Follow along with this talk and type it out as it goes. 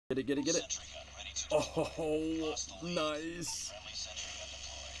Get it, get it, get it. Oh, nice.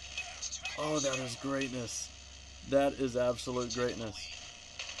 Oh, that is greatness. That is absolute greatness.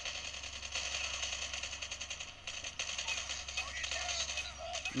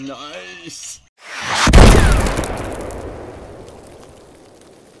 Nice.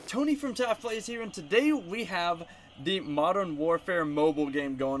 Tony from TAF Plays here, and today we have the Modern Warfare mobile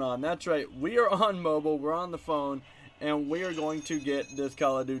game going on. That's right, we are on mobile, we're on the phone, and we are going to get this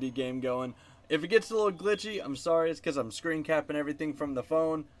Call of Duty game going. If it gets a little glitchy, I'm sorry, it's because I'm screen capping everything from the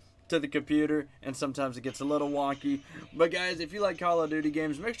phone to the computer, and sometimes it gets a little wonky. But guys, if you like Call of Duty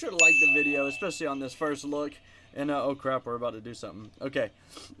games, make sure to like the video, especially on this first look. And oh crap, we're about to do something. Okay,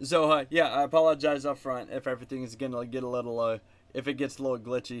 so yeah, I apologize up front if everything is gonna get a little if it gets a little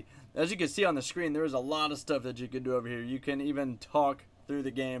glitchy. As you can see on the screen, there is a lot of stuff that you can do over here. You can even talk through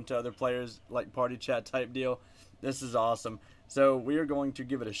the game to other players, like party chat type deal. This is awesome. So we are going to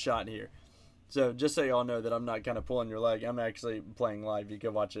give it a shot here. So just so y'all know that I'm not kind of pulling your leg, I'm actually playing live. You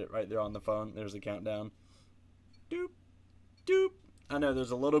can watch it right there on the phone. There's a countdown. Doop, doop. I know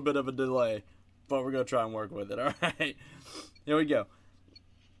there's a little bit of a delay, but we're going to try and work with it. All right, here we go.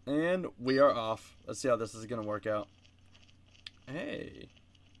 And we are off. Let's see how this is going to work out. Hey,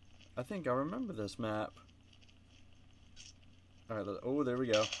 I think I remember this map. All right, oh, there we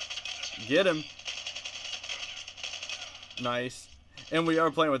go. Get him. Nice. And we are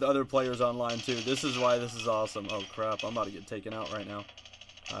playing with other players online too. This is why this is awesome. Oh crap, I'm about to get taken out right now.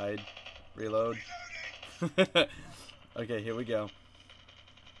 Hide. Reload. Okay, here we go.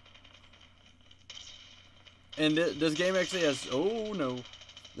 And this game actually has, oh no.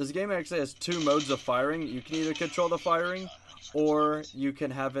 This game actually has two modes of firing. You can either control the firing, or you can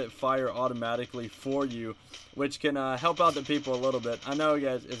have it fire automatically for you, which can help out the people a little bit. I know,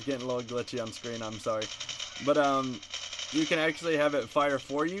 guys, it's getting a little glitchy on screen, I'm sorry. But you can actually have it fire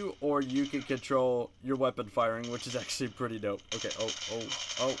for you, or you can control your weapon firing, which is actually pretty dope. Okay,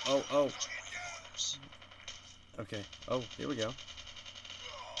 oh. Okay, oh, here we go.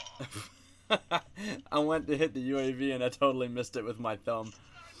 I went to hit the UAV and I totally missed it with my thumb.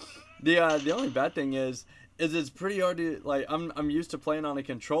 The only bad thing is it's pretty hard to, like, I'm used to playing on a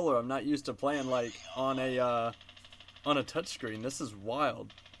controller. I'm not used to playing like on a touchscreen. This is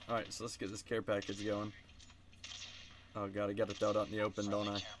wild. All right, so let's get this care package going. Oh god, I gotta throw it out in the open, don't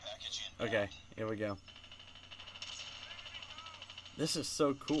I? Okay, here we go. This is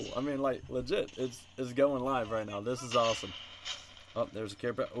so cool. I mean, like, legit, it's going live right now. This is awesome. Oh, there's a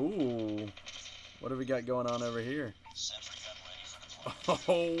care pack. Ooh, what have we got going on over here?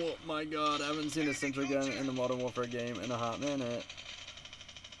 Oh my god, I haven't seen a sentry gun in the Modern Warfare game in a hot minute.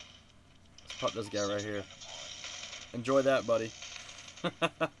 Let's pop this guy right here. Enjoy that, buddy.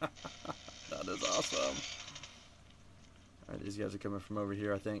 That is awesome. Alright, these guys are coming from over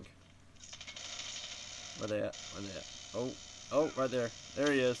here, I think. Where they at? Where they at? Oh, right there.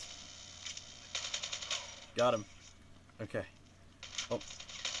 There he is. Got him. Okay. Oh.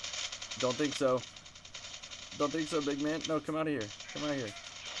 Don't think so. Don't think so, big man. No, come out of here. Come out of here.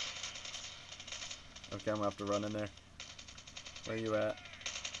 Okay, I'm gonna have to run in there. Where are you at?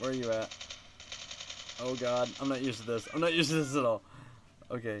 Where are you at? Oh god, I'm not used to this. I'm not used to this at all.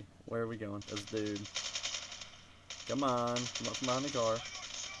 Okay, where are we going? This dude. Come on. Come up from behind the car.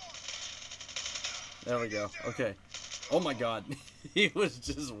 There we go. Okay. Oh my god. He was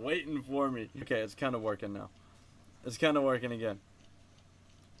just waiting for me. Okay, it's kind of working now. It's kind of working again.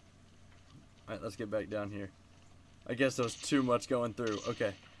 Alright, let's get back down here. I guess there was too much going through.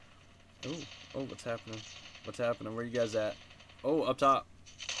 Okay. Oh, what's happening? What's happening? Where you guys at? Oh, up top.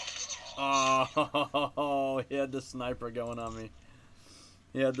 Oh, he had the sniper going on me.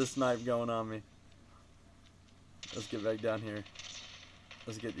 He had the snipe going on me. Let's get back down here.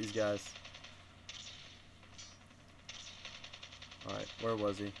 Let's get these guys. Alright, where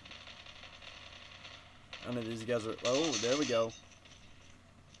was he? I know these guys are... Oh, there we go.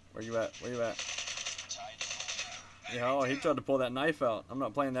 Where you at? Where you at? Yeah, oh, he tried to pull that knife out. I'm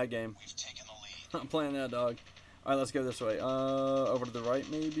not playing that game. I'm not playing that, dog. Alright, let's go this way. Over to the right,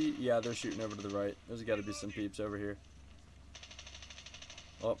 maybe? Yeah, they're shooting over to the right. There's got to be some peeps over here.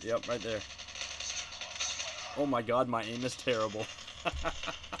 Oh, yep, right there. Oh my god, my aim is terrible.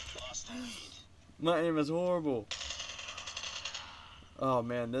 My aim is horrible. Oh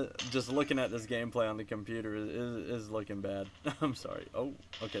man, just looking at this gameplay on the computer is looking bad. I'm sorry. Oh,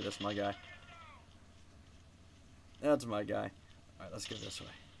 okay, that's my guy. That's my guy. Alright, let's go this way.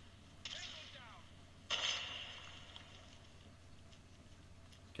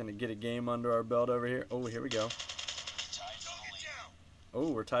 Can I get a game under our belt over here? Oh, here we go.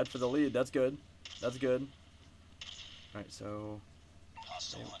 Oh, we're tied for the lead. That's good. That's good. Alright, so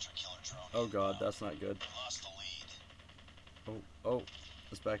Oh god, that's not good. Oh,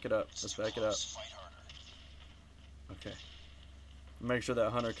 let's back it up. Let's back it up. Okay. Make sure that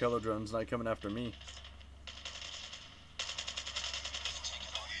hunter killer drone's not coming after me.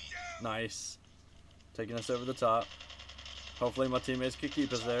 Nice. Taking us over the top. Hopefully my teammates can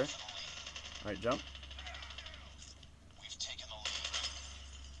keep us there. Alright, jump.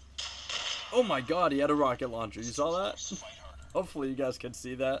 Oh my god, he had a rocket launcher. You saw that? Hopefully you guys can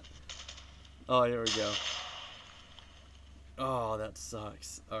see that. Oh, here we go. Oh, that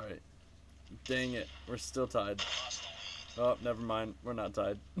sucks. Alright. Dang it. We're still tied. Oh, never mind. We're not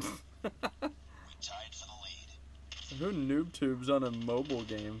tied. Who noob tubes on a mobile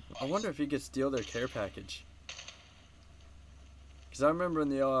game? I wonder if you could steal their care package. Because I remember in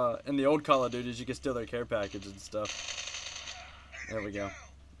the old Call of Duties you could steal their care package and stuff. There we go.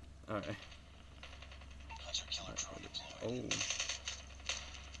 Alright. Oh.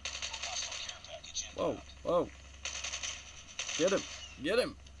 Whoa, whoa. Get him. Get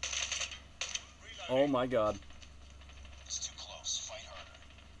him. Oh my god.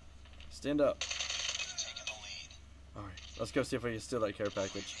 Stand up. Alright, let's go see if we can steal that care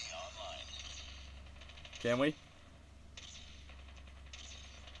package. Can we?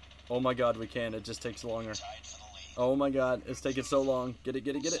 Oh my god, we can. It just takes longer. Oh my god, it's taking so long. Get it,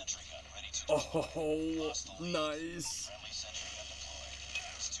 get it, get it. Oh, nice.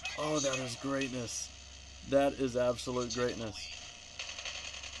 Oh, that is greatness. That is absolute greatness.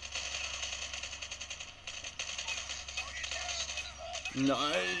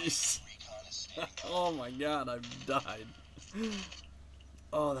 Nice. Oh my god, I've died.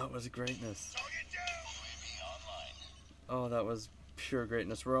 Oh, that was greatness. Oh, that was pure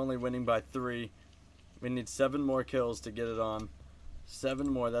greatness. We're only winning by 3. We need 7 more kills to get it on. 7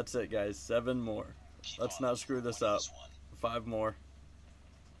 more, that's it guys, 7 more. Let's not screw this up. 5 more.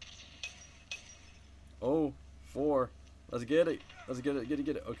 Oh, 4. Let's get it. Let's get it, get it,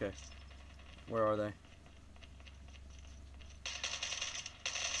 get it. Okay. Where are they?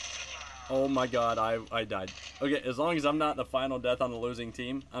 Oh my god, I died. Okay, as long as I'm not the final death on the losing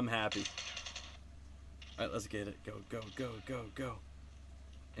team, I'm happy. Alright, let's get it. Go, go, go, go, go.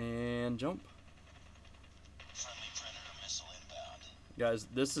 And jump. Guys,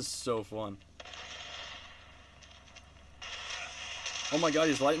 this is so fun. Oh my god,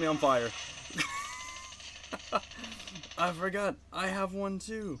 he's lighting me on fire. I forgot. I have one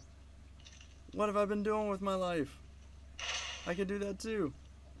too. What have I been doing with my life? I can do that too.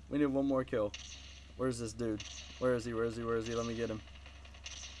 We need 1 more kill. Where's this dude? Where is he? Where is he? Where is he? Let me get him.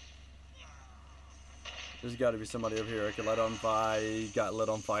 There's got to be somebody over here I can light on fire. He got lit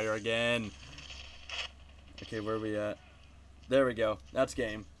on fire again. Okay, where are we at? There we go. That's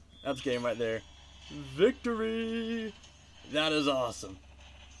game. That's game right there. Victory! That is awesome.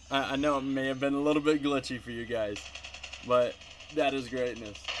 I know it may have been a little bit glitchy for you guys, but that is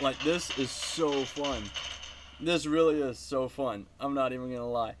greatness. Like, this is so fun. This really is so fun. I'm not even gonna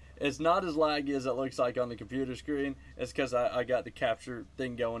lie. It's not as laggy as it looks like on the computer screen. It's because I got the capture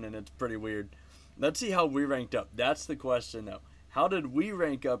thing going and it's pretty weird. Let's see how we ranked up. That's the question though. How did we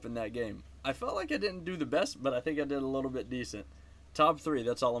rank up in that game? I felt like I didn't do the best, but I think I did a little bit decent. Top 3,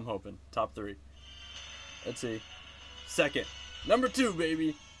 that's all I'm hoping. Top 3. Let's see. Second. Number 2,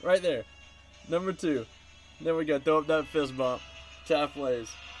 baby. Right there. Number 2. There we go. Throw up that fist bump. TAF plays.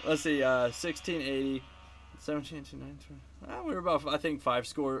 Let's see. 1680. 17 to 9. We were about, I think,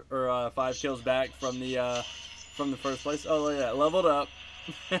 5 kills back from the first place. Oh yeah, leveled up.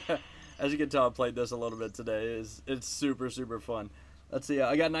 As you can tell, I played this a little bit today. It's super fun. Let's see.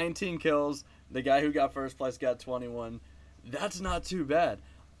 I got 19 kills. The guy who got first place got 21. That's not too bad.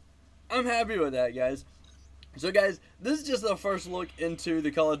 I'm happy with that, guys. So guys, this is just the first look into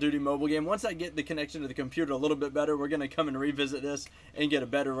the Call of Duty mobile game. Once I get the connection to the computer a little bit better, we're going to come and revisit this and get a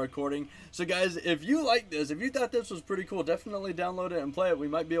better recording. So guys, if you like this, if you thought this was pretty cool, definitely download it and play it. We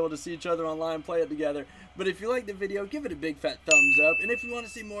might be able to see each other online, play it together. But if you like the video, give it a big fat thumbs up. And if you want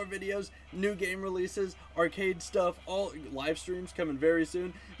to see more videos, new game releases, arcade stuff, all live streams coming very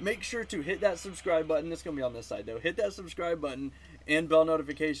soon, make sure to hit that subscribe button. It's going to be on this side though. Hit that subscribe button and bell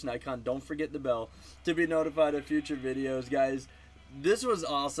notification icon. Don't forget the bell to be notified of future videos, guys. This was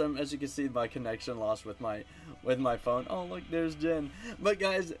awesome. As you can see, my connection lost with my phone. Oh look, there's Jen. But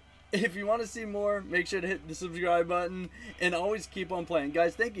guys, if you want to see more, make sure to hit the subscribe button and always keep on playing.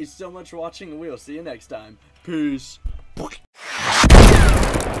 Guys, thank you so much for watching, and we'll see you next time. Peace.